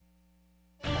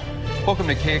Welcome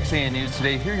to KXAN News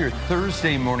Today. Here are your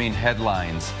Thursday morning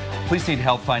headlines. Police need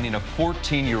help finding a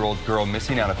 14-year-old girl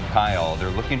missing out of Kyle. They're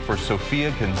looking for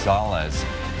Sofia Gonzalez.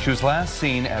 She was last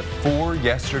seen at 4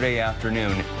 yesterday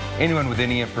afternoon. Anyone with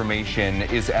any information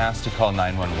is asked to call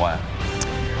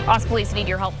 911. Austin police need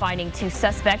your help finding two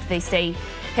suspects. They say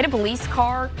hit a police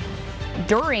car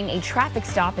during a traffic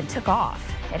stop and took off.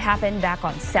 It happened back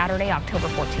on Saturday, October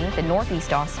 14th in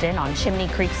Northeast Austin on Chimney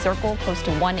Creek Circle, close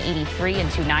to 183 and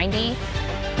 290.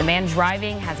 The man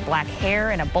driving has black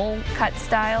hair and a bowl cut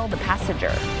style. The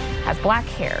passenger has black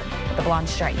hair with a blonde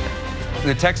stripe.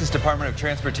 The Texas Department of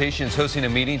Transportation is hosting a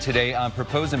meeting today on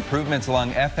proposed improvements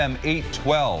along FM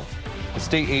 812. The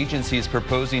state agency is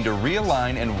proposing to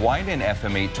realign and widen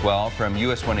FM 812 from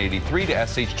US 183 to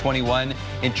SH 21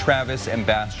 in Travis and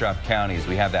Bastrop counties.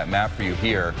 We have that map for you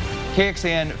here.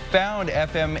 KXAN found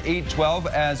FM 812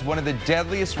 as one of the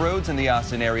deadliest roads in the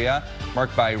Austin area,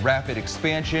 marked by rapid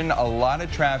expansion, a lot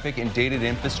of traffic, and dated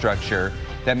infrastructure.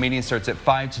 That meeting starts at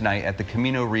 5 tonight at the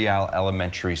Camino Real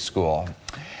Elementary School.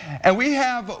 And we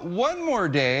have one more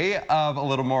day of a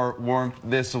little more warmth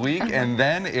this week, and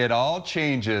then it all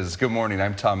changes. Good morning,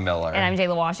 I'm Tom Miller. And I'm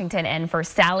Jayla Washington, and for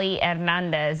Sally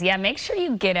Hernandez. Yeah, make sure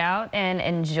you get out and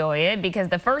enjoy it because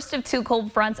the first of two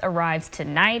cold fronts arrives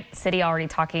tonight. City already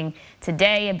talking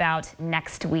today about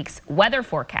next week's weather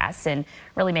forecasts and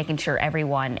really making sure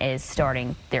everyone is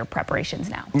starting their preparations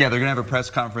now. Yeah, they're going to have a press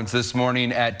conference this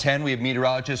morning at 10. We have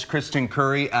meteorologist Kristen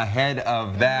Curry ahead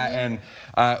of that, and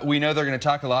we know they're going to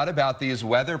talk a lot about these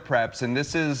weather preps, and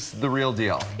this is the real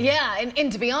deal. Yeah,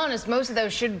 and to be honest, most of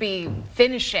those should be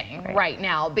finishing right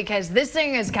now because this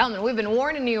thing is coming. We've been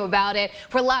warning you about it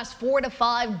for the last 4 to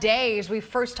 5 days. We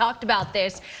first talked about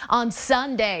this on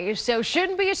Sunday, so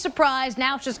shouldn't be a surprise.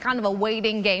 Now it's just kind of a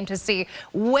waiting game to see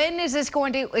when is this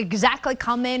going to exactly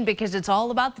come in because it's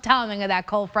all about the timing of that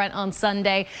cold front on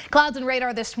Sunday. Clouds and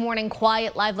radar this morning,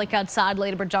 quiet, live like outside,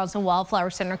 Ladybird Johnson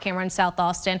Wildflower Center camera in South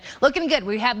Austin. Looking good.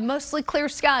 We have mostly clear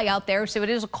sky out there, so it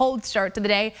is a cold start to the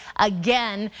day.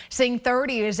 Again, seeing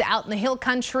 30s out in the hill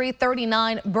country,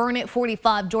 39 Burnett,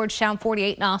 45 Georgetown,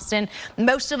 48 in Austin.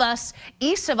 Most of us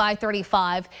east of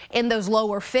I-35 in those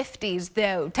lower 50s,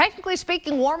 though. Technically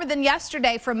speaking, warmer than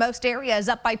yesterday for most areas,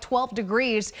 up by 12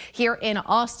 degrees here in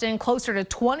Austin, closer to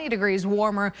 20 degrees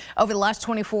warmer over the last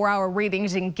 24-hour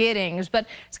readings in Giddings, but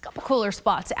it's a couple cooler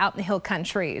spots out in the hill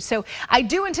country. So I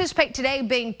do anticipate today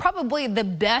being probably the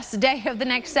best day of the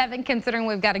next 7, considering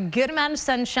we've got a good amount of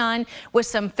sunshine with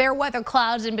some fair weather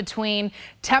clouds in between.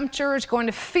 Temperatures going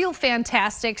to feel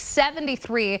fantastic,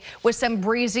 73 with some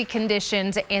breezy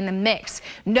conditions in the mix.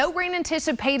 No rain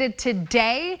anticipated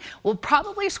today. We'll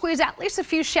probably squeeze out at least a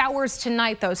few showers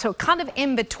tonight, though, so kind of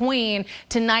in between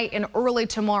tonight and early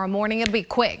tomorrow morning. It'll be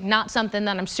quick, not something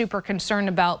that I'm super concerned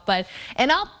about, but an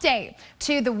update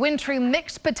to the wintry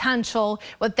mix potential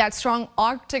with that strong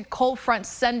Arctic cold front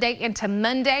Sunday into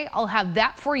Monday. I'll have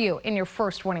that for you in your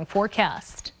first warning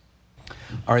forecast.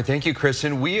 All right, thank you,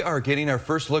 Kristen. We are getting our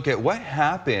first look at what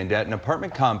happened at an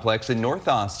apartment complex in North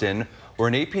Austin where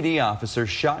an APD officer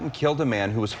shot and killed a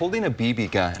man who was holding a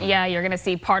BB gun. Yeah, you're going to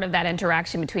see part of that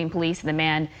interaction between police and the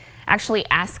man actually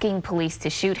asking police to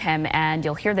shoot him, and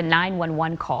you'll hear the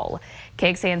 911 call.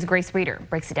 KXAN's Grace Reeder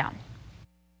breaks it down.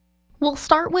 We'll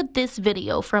start with this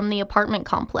video from the apartment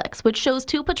complex, which shows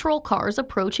 2 patrol cars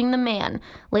approaching the man,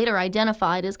 later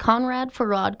identified as Conrad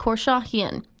Farad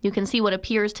Korshahian. You can see what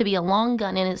appears to be a long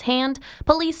gun in his hand.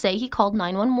 Police say he called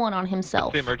 911 on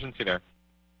himself. What's the emergency there?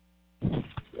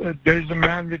 There's a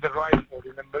man with a rifle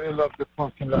in the middle of the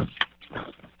parking lot.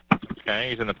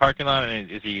 Okay, he's in the parking lot, and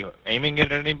is he aiming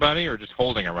it at anybody or just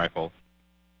holding a rifle?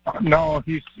 No,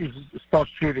 he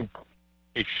starts shooting.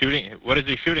 He's shooting? What is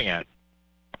he shooting at?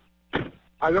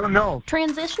 I don't know.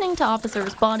 Transitioning to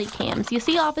officers' body cams, you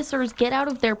see officers get out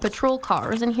of their patrol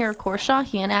cars and hear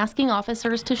Korshahian asking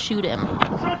officers to shoot him.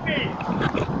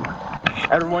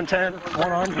 Everyone 10, one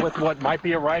armed with what might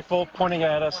be a rifle pointing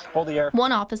at us. Hold the air.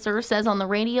 One officer says on the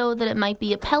radio that it might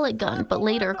be a pellet gun, but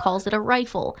later calls it a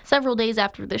rifle. Several days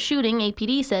after the shooting,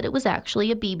 APD said it was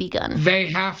actually a BB gun. They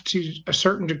have to, a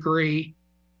certain degree,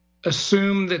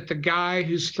 assume that the guy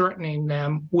who's threatening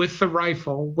them with the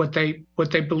rifle, what they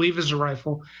believe is a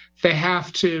rifle, they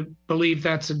have to believe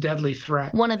that's a deadly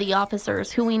threat. One of the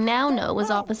officers, who we now know as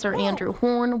Officer Andrew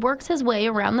Horn, works his way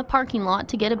around the parking lot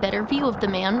to get a better view of the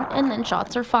man, and then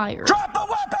shots are fired. Drop the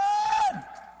weapon!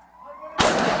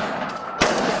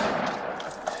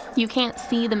 You can't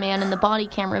see the man in the body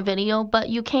camera video, but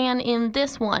you can in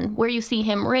this one, where you see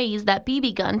him raise that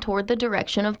BB gun toward the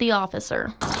direction of the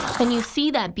officer. And you see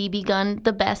that BB gun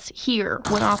the best here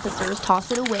when officers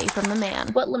toss it away from the man.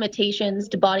 What limitations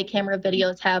do body camera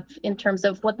videos have in terms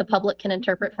of what the public can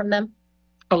interpret from them?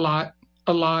 A lot,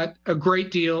 a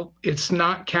great deal. It's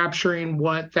not capturing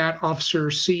what that officer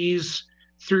sees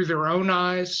through their own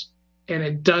eyes, and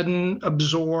it doesn't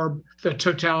absorb the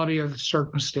totality of the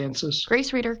circumstances.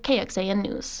 Grace Reader, KXAN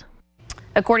News.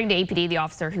 According to APD, the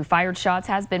officer who fired shots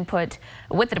has been put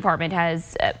with the department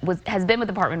has been with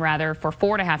the department for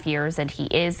 4.5 years, and he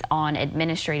is on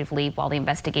administrative leave while the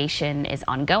investigation is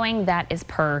ongoing. That is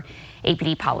per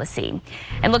APD policy.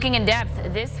 And looking in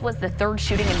depth, this was the third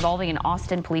shooting involving an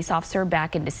Austin police officer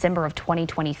back in December of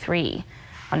 2023.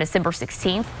 On December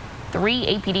 16th, 3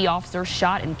 APD officers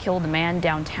shot and killed a man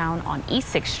downtown on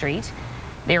East 6th Street.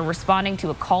 They are responding to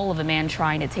a call of a man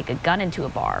trying to take a gun into a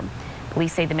bar.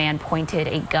 Police say the man pointed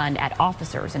a gun at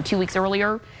officers. And 2 weeks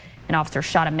earlier, an officer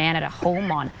shot a man at a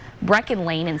home on Brecken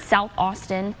Lane in South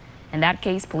Austin. In that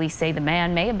case, police say the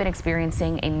man may have been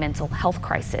experiencing a mental health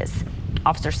crisis.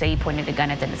 Officers say he pointed a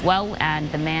gun at them as well, and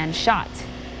the man shot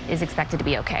is expected to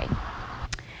be okay.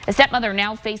 A stepmother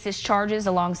now faces charges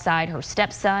alongside her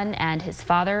stepson and his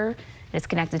father. It's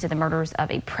connected to the murders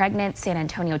of a pregnant San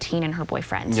Antonio teen and her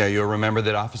boyfriend. Yeah, you'll remember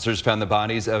that officers found the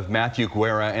bodies of Matthew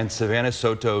Guerra and Savannah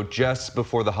Soto just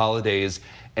before the holidays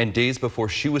and days before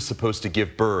she was supposed to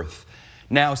give birth.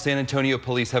 Now, San Antonio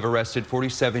police have arrested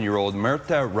 47-year-old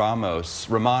Mirtha Romanos,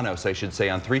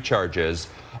 on 3 charges: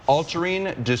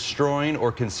 altering, destroying,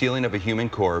 or concealing of a human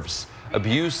corpse,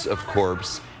 abuse of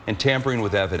corpse, and tampering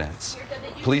with evidence.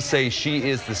 Police say she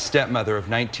is the stepmother of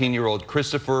 19-year-old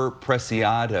Christopher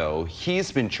Preciado.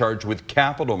 He's been charged with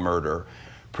capital murder.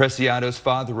 Preciado's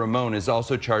father, Ramon, is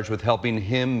also charged with helping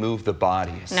him move the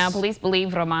bodies. Now, police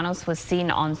believe Romanos was seen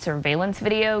on surveillance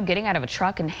video getting out of a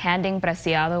truck and handing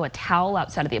Preciado a towel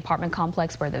outside of the apartment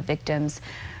complex where the victims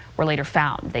were later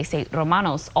found. They say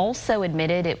Romanos also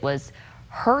admitted it was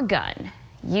her gun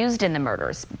used in the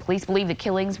murders. Police believe the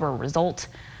killings were a result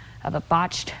of a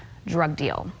botched drug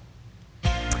deal.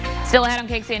 Still ahead on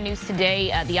KXAN News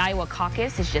today, the Iowa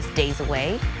caucus is just days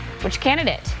away. Which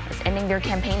candidate is ending their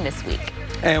campaign this week?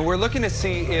 And we're looking to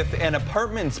see if an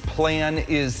apartment's plan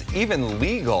is even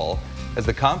legal, as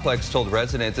the complex told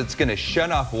residents it's going to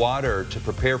shut off water to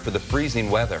prepare for the freezing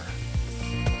weather.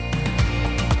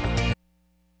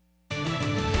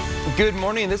 Good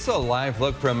morning. This is a live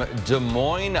look from Des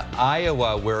Moines,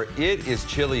 Iowa, where it is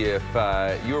chilly. If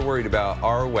you were worried about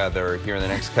our weather here in the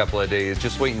next couple of days,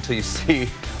 just wait until you see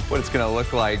what it's going to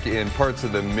look like in parts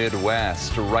of the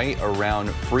Midwest, right around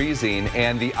freezing.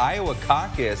 And the Iowa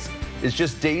caucus is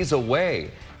just days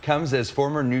away. Comes as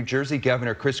former New Jersey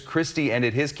Governor Chris Christie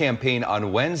ended his campaign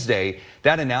on Wednesday.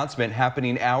 That announcement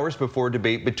happening hours before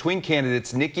debate between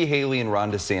candidates Nikki Haley and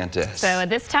Ron DeSantis. So at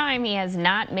this time, he has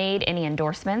not made any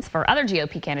endorsements for other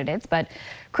GOP candidates, but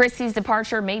Christie's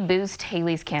departure may boost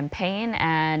Haley's campaign,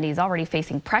 and he's already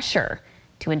facing pressure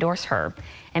to endorse her.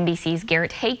 NBC's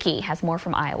Garrett Hakey has more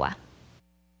from Iowa.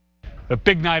 A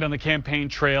big night on the campaign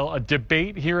trail, a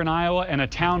debate here in Iowa and a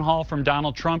town hall from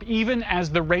Donald Trump, even as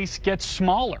the race gets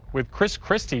smaller, with Chris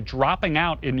Christie dropping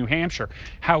out in New Hampshire.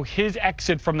 How his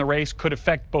exit from the race could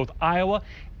affect both Iowa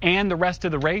and the rest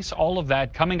of the race, all of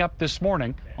that coming up this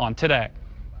morning on Today.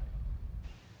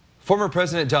 Former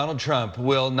President Donald Trump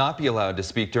will not be allowed to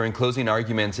speak during closing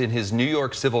arguments in his New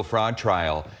York civil fraud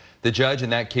trial. The judge in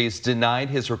that case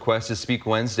denied his request to speak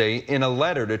Wednesday in a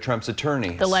letter to Trump's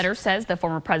attorneys. The letter says the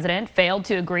former president failed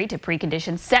to agree to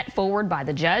preconditions set forward by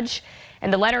the judge.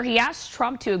 In the letter, he asked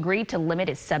Trump to agree to limit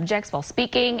his subjects while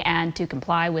speaking and to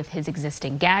comply with his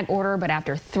existing gag order. But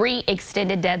after 3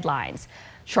 extended deadlines,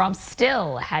 Trump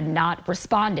still had not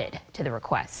responded to the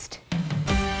request.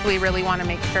 We really want to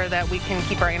make sure that we can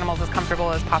keep our animals as comfortable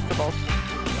as possible.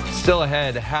 Still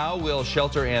ahead, how will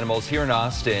shelter animals here in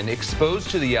Austin,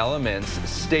 exposed to the elements,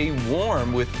 stay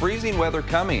warm with freezing weather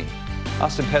coming?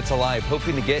 Austin Pets Alive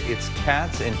hoping to get its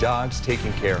cats and dogs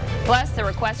taken care of. Plus, the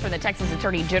request from the Texas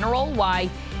Attorney General why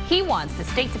he wants the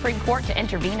state Supreme Court to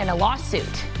intervene in a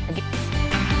lawsuit.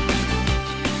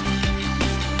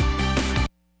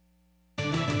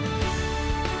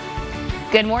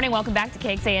 Good morning. Welcome back to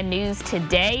KXAN News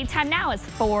Today. Time now is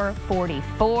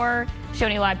 4:44.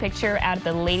 Showing you a live picture out at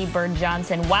the Lady Bird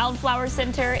Johnson Wildflower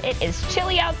Center. It is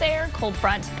chilly out there. Cold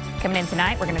front coming in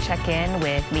tonight. We're going to check in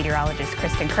with meteorologist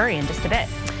Kristen Curry in just a bit.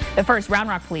 But first, Round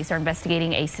Rock police are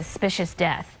investigating a suspicious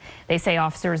death. They say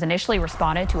officers initially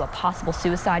responded to a possible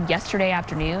suicide yesterday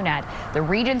afternoon at the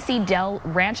Regency Dell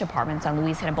Ranch Apartments on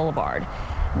Louisiana Boulevard.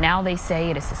 Now they say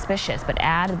it is suspicious, but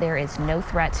add there is no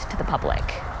threat to the public.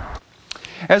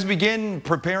 As we begin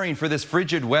preparing for this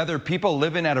frigid weather, people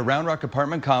living at a Round Rock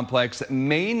apartment complex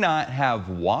may not have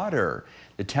water.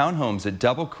 The townhomes at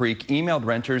Double Creek emailed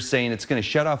renters saying it's going to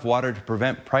shut off water to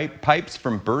prevent pipes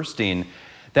from bursting.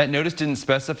 That notice didn't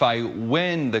specify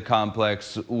when the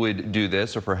complex would do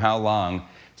this or for how long.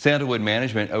 Sandalwood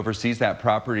Management oversees that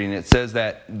property, and it says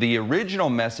that the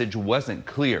original message wasn't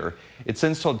clear. It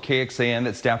since told KXAN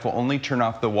that staff will only turn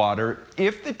off the water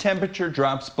if the temperature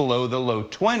drops below the low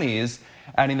 20s,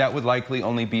 adding that would likely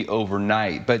only be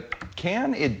overnight. But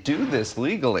can it do this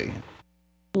legally?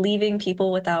 Leaving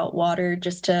people without water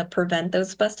just to prevent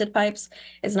those busted pipes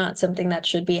is not something that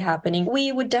should be happening.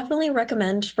 We would definitely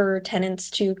recommend for tenants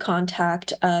to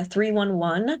contact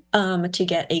 311 to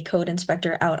get a code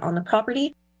inspector out on the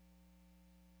property.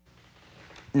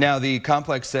 Now, the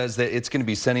complex says that it's going to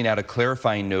be sending out a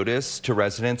clarifying notice to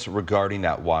residents regarding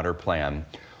that water plan.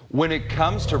 When it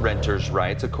comes to renters'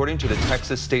 rights, according to the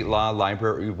Texas State Law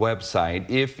Library website,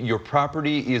 if your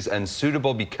property is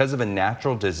unsuitable because of a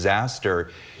natural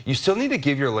disaster, you still need to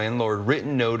give your landlord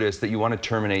written notice that you want to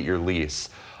terminate your lease.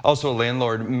 Also, a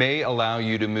landlord may allow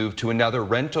you to move to another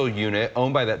rental unit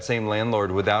owned by that same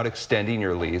landlord without extending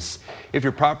your lease. If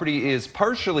your property is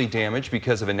partially damaged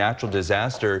because of a natural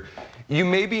disaster, you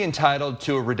may be entitled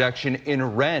to a reduction in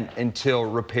rent until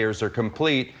repairs are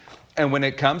complete. And when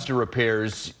it comes to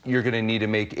repairs, you're going to need to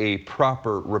make a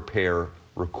proper repair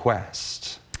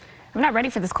request. I'm not ready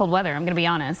for this cold weather, I'm going to be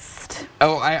honest.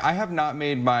 Oh, I have not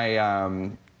made my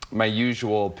my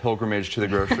usual pilgrimage to the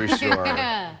grocery store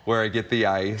where I get the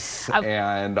ice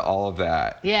and all of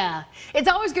that. Yeah, it's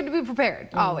always good to be prepared,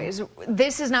 always.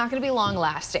 This is not going to be long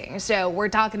lasting, so we're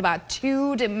talking about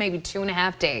 2 to maybe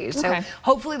 2.5 days. Okay. So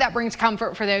hopefully that brings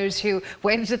comfort for those who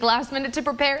waited to the last minute to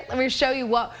prepare. Let me show you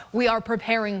what we are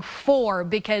preparing for,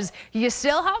 because you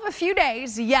still have a few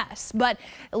days, yes, but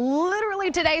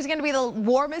literally today is going to be the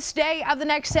warmest day of the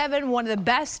next 7, one of the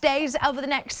best days of the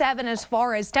next 7 as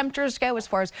far as temperatures go, as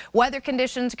far as weather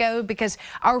conditions go, because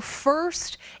our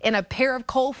first in a pair of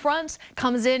cold fronts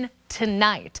comes in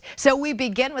tonight. So we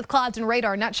begin with clouds and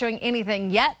radar not showing anything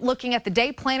yet. Looking at the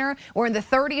day planner, we're in the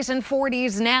 30s and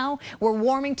 40s now. We're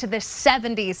warming to the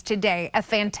 70s today. A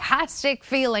fantastic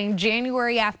feeling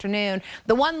January afternoon.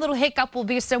 The one little hiccup will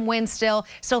be some wind still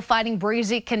fighting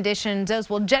breezy conditions. Those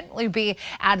will generally be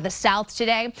out of the south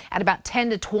today at about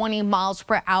 10 to 20 miles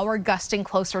per hour, gusting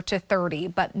closer to 30.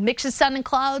 But mix of sun and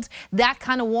clouds, that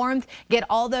kind of warmth, get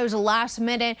all those last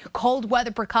minute cold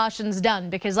weather precautions done,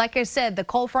 because like I said, the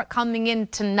cold front coming in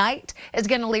tonight is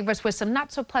going to leave us with some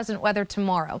not so pleasant weather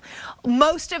tomorrow.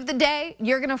 Most of the day,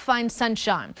 you're going to find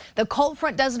sunshine. The cold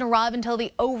front doesn't arrive until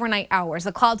the overnight hours.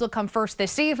 The clouds will come first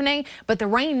this evening, but the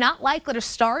rain not likely to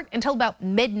start until about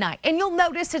midnight. And you'll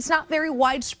notice it's not very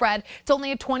widespread. It's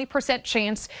only a 20%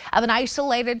 chance of an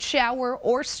isolated shower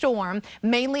or storm,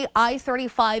 mainly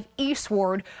I-35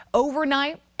 eastward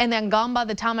overnight, and then gone by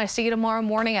the time I see you tomorrow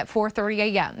morning at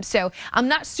 4:30 a.m. So I'm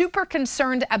not super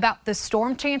concerned about the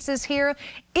storm chances here.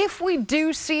 If we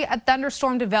do see a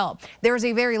thunderstorm develop, there is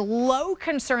a very low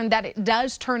concern that it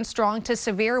does turn strong to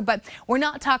severe, but we're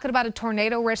not talking about a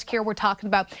tornado risk here. We're talking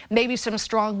about maybe some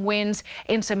strong winds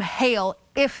and some hail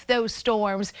if those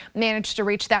storms manage to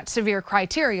reach that severe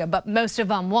criteria, but most of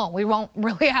them won't. We won't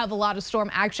really have a lot of storm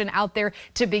action out there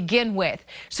to begin with.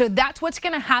 So that's what's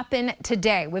going to happen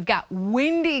today. We've got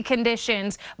windy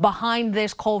conditions behind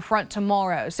this cold front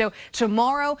tomorrow. So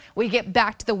tomorrow we get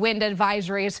back to the wind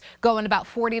advisories going about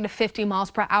 40 to 50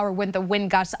 miles per hour with the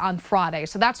wind gusts on Friday.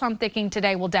 So that's why I'm thinking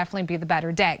today will definitely be the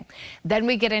better day. Then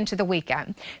we get into the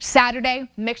weekend. Saturday,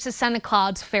 mix of sun and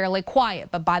clouds, fairly quiet,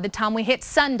 but by the time we hit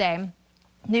Sunday,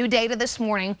 new data this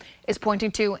morning is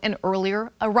pointing to an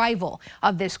earlier arrival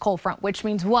of this cold front, which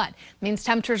means what? It means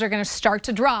temperatures are going to start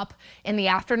to drop in the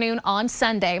afternoon on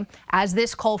Sunday as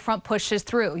this cold front pushes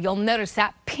through. You'll notice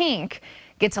that pink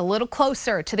gets a little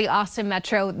closer to the Austin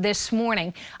metro this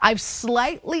morning. I've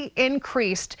slightly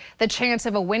increased the chance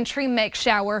of a wintry mix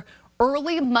shower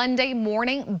early Monday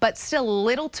morning, but still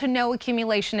little to no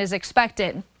accumulation is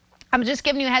expected. I'm just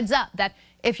giving you a heads up that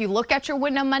if you look at your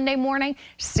window Monday morning,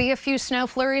 see a few snow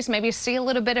flurries, maybe see a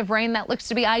little bit of rain that looks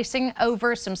to be icing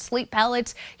over some sleet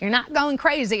pellets, you're not going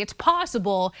crazy. It's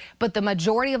possible, but the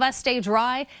majority of us stay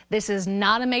dry. This is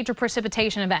not a major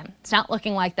precipitation event. It's not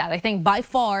looking like that. I think by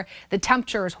far the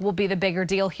temperatures will be the bigger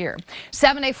deal here.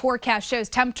 7-day forecast shows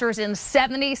temperatures in the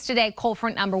 70s today. Cold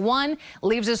front number 1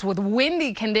 leaves us with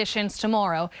windy conditions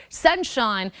tomorrow.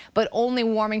 Sunshine, but only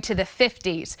warming to the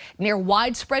 50s. Near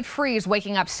widespread freeze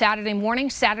waking up Saturday morning.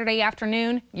 Saturday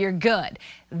afternoon, you're good.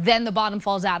 Then the bottom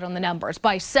falls out on the numbers.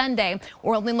 By Sunday,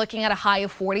 we're only looking at a high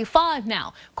of 45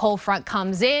 now. Cold front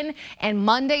comes in, and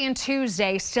Monday and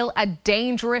Tuesday, still a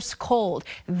dangerous cold.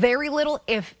 Very little,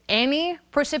 if any,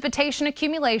 precipitation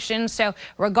accumulation. So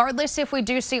regardless if we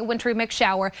do see a wintry mix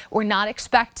shower, we're not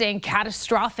expecting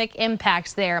catastrophic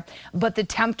impacts there. But the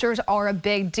temperatures are a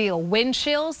big deal. Wind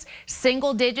chills,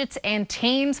 single digits and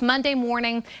teens Monday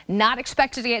morning. Not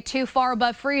expected to get too far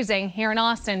above freezing here in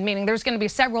Austin, meaning there's going to be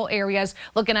several areas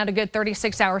looking at a good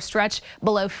 36-hour stretch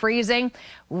below freezing.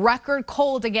 Record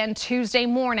cold again Tuesday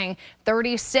morning,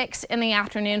 36 in the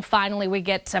afternoon. Finally, we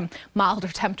get some milder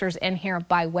temperatures in here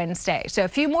by Wednesday. So a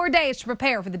few more days to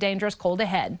prepare for the dangerous cold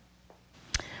ahead.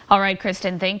 All right,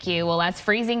 Kristen, thank you. Well, as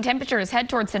freezing temperatures head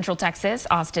towards Central Texas,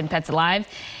 Austin Pets Alive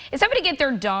is hoping to get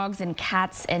their dogs and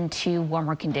cats into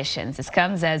warmer conditions. This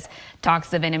comes as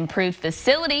talks of an improved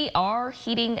facility are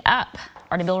heating up.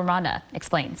 Bill Romana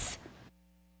explains.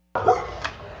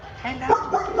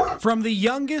 From the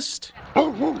youngest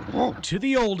to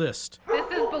the oldest. This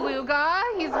is Beluga.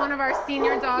 He's one of our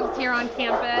senior dogs here on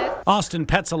campus. Austin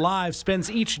Pets Alive spends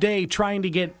each day trying to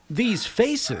get these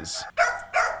faces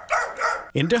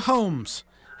into homes.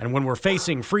 And when we're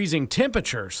facing freezing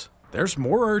temperatures, there's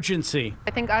more urgency.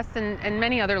 I think us and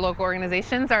many other local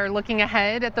organizations are looking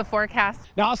ahead at the forecast.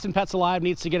 Now, Austin Pets Alive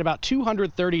needs to get about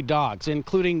 230 dogs,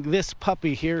 including this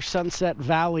puppy here, Sunset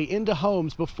Valley, into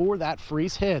homes before that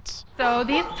freeze hits. So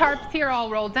these tarps here all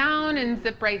roll down and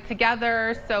zip right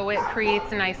together, so it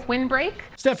creates a nice windbreak.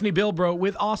 Stephanie Bilbro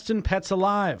with Austin Pets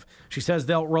Alive. She says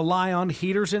they'll rely on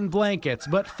heaters and blankets,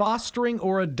 but fostering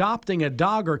or adopting a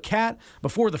dog or cat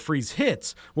before the freeze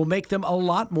hits will make them a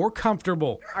lot more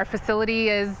comfortable. Our facility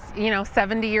is,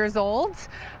 70 years old,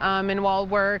 and while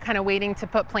we're kind of waiting to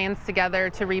put plans together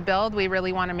to rebuild, we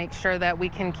really want to make sure that we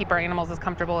can keep our animals as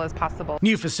comfortable as possible.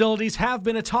 New facilities have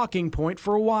been a talking point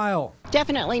for a while.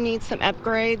 Definitely needs some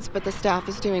upgrades, but the staff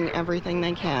is doing everything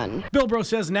they can. Bilbro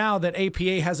says now that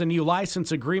APA has a new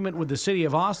license agreement with the city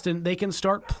of Austin, they can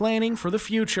start planning for the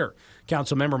future.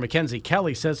 Councilmember Mackenzie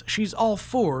Kelly says she's all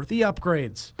for the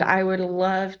upgrades. I would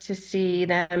love to see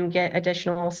them get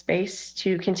additional space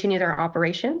to continue their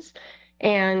operations.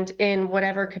 And in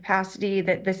whatever capacity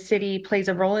that the city plays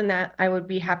a role in that, I would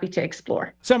be happy to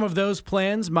explore. Some of those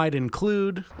plans might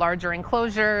include larger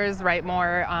enclosures,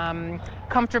 more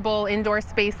comfortable indoor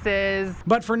spaces.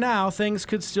 But for now, things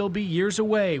could still be years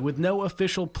away with no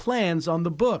official plans on the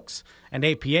books. And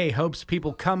APA hopes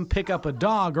people come pick up a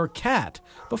dog or cat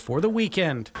before the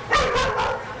weekend.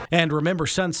 And remember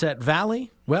Sunset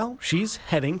Valley? Well, she's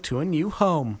heading to a new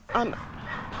home. I'm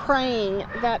praying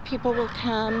that people will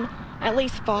come at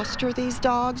least foster these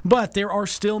dogs. But there are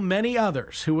still many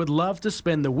others who would love to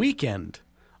spend the weekend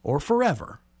or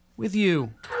forever with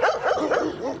you.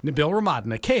 Nabil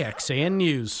Ramadna, KXAN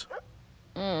News.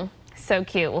 So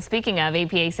cute. Well, speaking of,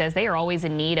 APA says they are always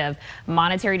in need of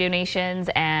monetary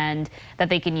donations and that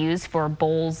they can use for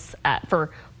bowls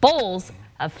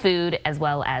of food as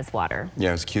well as water. Yeah,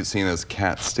 it was cute seeing those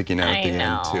cats sticking out at the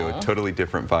end too. A totally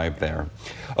different vibe there.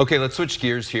 Okay, let's switch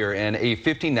gears here. And a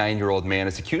 59-year-old man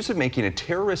is accused of making a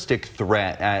terroristic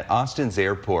threat at Austin's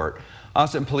airport.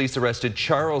 Austin police arrested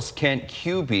Charles Kent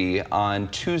QB on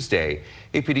Tuesday.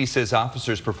 APD says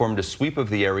officers performed a sweep of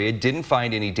the area, didn't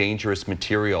find any dangerous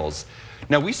materials.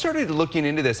 Now, we started looking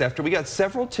into this after we got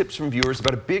several tips from viewers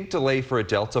about a big delay for a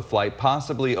Delta flight,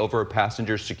 possibly over a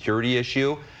passenger security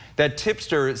issue. That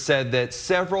tipster said that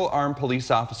several armed police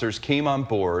officers came on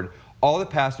board. All the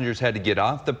passengers had to get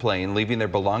off the plane, leaving their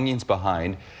belongings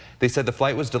behind. They said the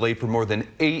flight was delayed for more than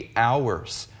 8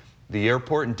 hours. The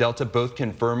airport and Delta both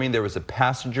confirming there was a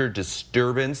passenger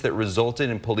disturbance that resulted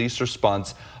in police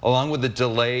response, along with a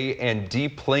delay and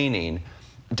deplaning.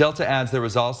 Delta adds there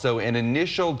was also an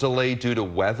initial delay due to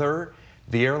weather.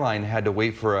 The airline had to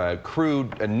wait for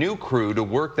a new crew to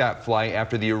work that flight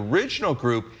after the original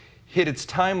group hit its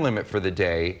time limit for the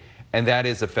day, and that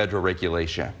is a federal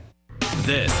regulation.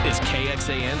 This is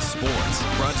KXAN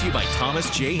Sports, brought to you by Thomas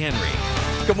J.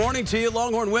 Henry. Good morning to you.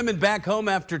 Longhorn women back home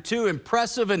after two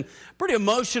impressive and pretty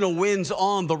emotional wins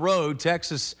on the road.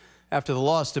 Texas, after the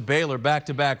loss to Baylor,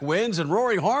 back-to-back wins, and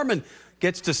Rory Harmon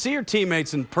gets to see her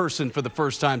teammates in person for the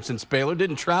first time since Baylor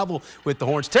didn't travel with the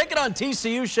Horns. Take it on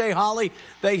TCU, Shea Holly.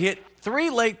 They hit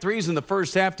 3 late threes in the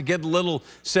first half to get a little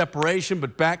separation,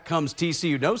 but back comes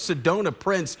TCU. No Sedona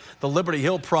Prince, the Liberty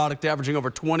Hill product, averaging over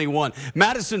 21.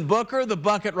 Madison Booker, the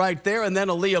bucket right there, and then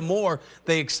Aaliyah Moore.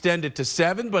 They extend it to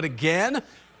 7, but again,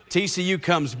 TCU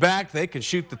comes back. They can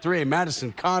shoot the three, and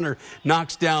Madison Connor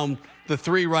knocks down the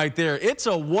three right there. It's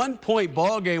a 1-point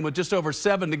ball game with just over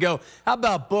 7 to go. How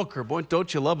about Booker? Boy,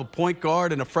 don't you love a point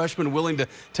guard and a freshman willing to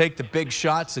take the big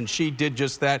shots? And she did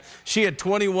just that. She had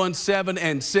 21, 7,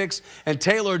 and 6. And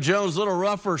Taylor Jones, a little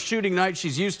rougher shooting night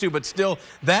she's used to, but still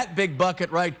that big bucket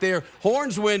right there.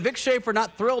 Horns win. Vic Schaefer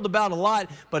not thrilled about a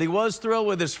lot, but he was thrilled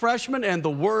with his freshman. And the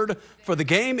word for the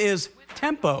game is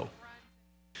tempo.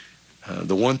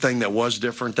 The one thing that was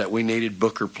different that we needed,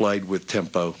 Booker played with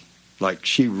tempo. Like,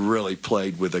 she really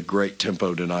played with a great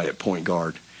tempo tonight at point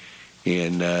guard.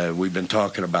 And we've been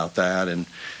talking about that. And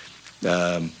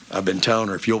I've been telling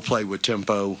her, if you'll play with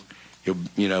tempo,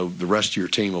 the rest of your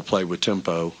team will play with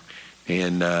tempo.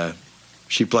 And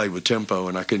she played with tempo,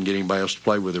 and I couldn't get anybody else to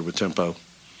play with her with tempo.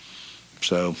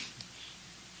 So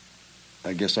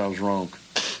I guess I was wrong.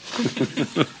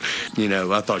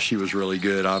 I thought she was really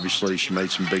good. Obviously, she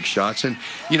made some big shots. And,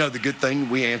 the good thing,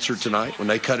 we answered tonight. When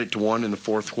they cut it to 1 in the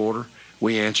fourth quarter,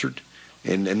 we answered.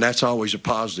 And that's always a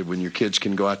positive when your kids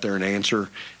can go out there and answer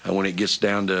when it gets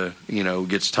down to,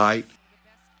 gets tight.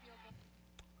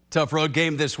 Tough road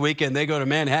game this weekend. They go to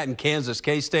Manhattan, Kansas.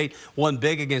 K-State won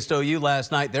big against OU last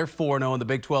night. They're 4-0 in the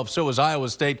Big 12. So is Iowa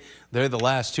State. They're the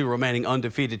last two remaining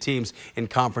undefeated teams in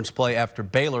conference play after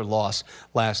Baylor lost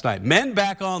last night. Men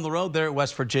back on the road there at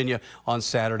West Virginia on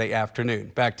Saturday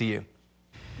afternoon. Back to you.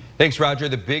 Thanks, Roger.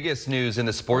 The biggest news in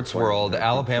the sports world,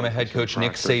 Alabama head coach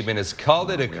Nick Saban has called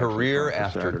it a career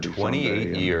after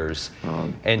 28 years.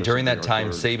 And during that time,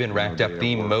 Saban racked up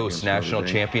the most national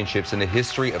championships in the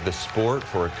history of the sport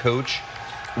for a coach,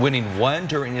 winning 1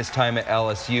 during his time at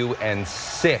LSU and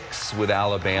 6 with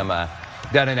Alabama.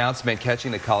 That announcement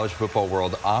catching the college football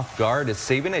world off guard as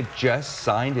Saban had just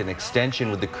signed an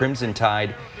extension with the Crimson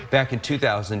Tide back in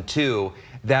 2002.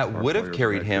 That would have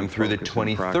carried him through the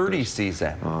 2030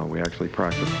 season. We actually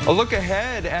practiced. A look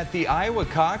ahead at the Iowa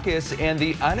caucus and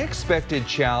the unexpected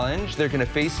challenge they're going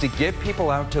to face to get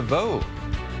people out to vote.